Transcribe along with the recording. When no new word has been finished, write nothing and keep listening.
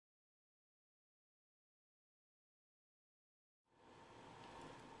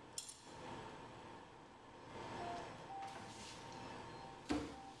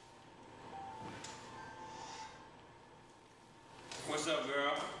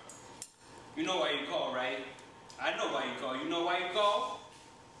You know why you call, right? I know why you call. You know why you call?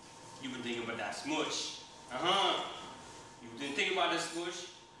 You been thinking about that smush. You been thinking about that smush?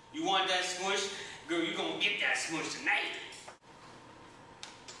 You want that smush? Girl, you gonna get that smush tonight.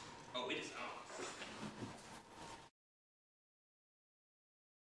 Oh, it is on.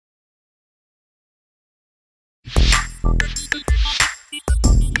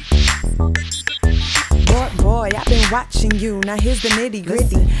 Boy, I've been watching you. Now here's the nitty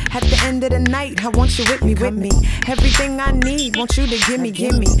gritty. At the end of the night, I want you with me. Everything I need, want you to gimme.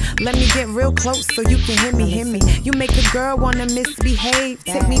 Let me get real close so you can hear me. You make a girl wanna misbehave.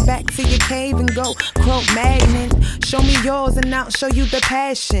 Take me back to your cave and go quote Magnum. Show me yours and I'll show you the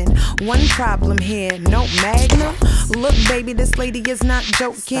passion. One problem here, no Magnum. Look, baby, this lady is not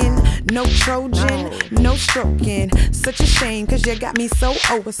joking. No Trojan, no stroking. Such a shame, cause you got me so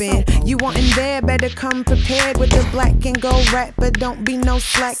open. You want in there, better come prepared with the black and gold rap, but don't be no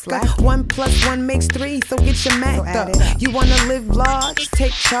slacker. 1 + 1 makes 3, so get your Mac up. You wanna live large,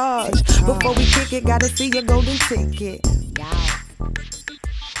 take charge. Before we kick it, gotta see your golden ticket. Yow.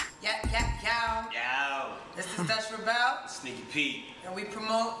 This is Dutch ReBelle. Sneaky Pete. And we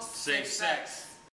promote safe sex.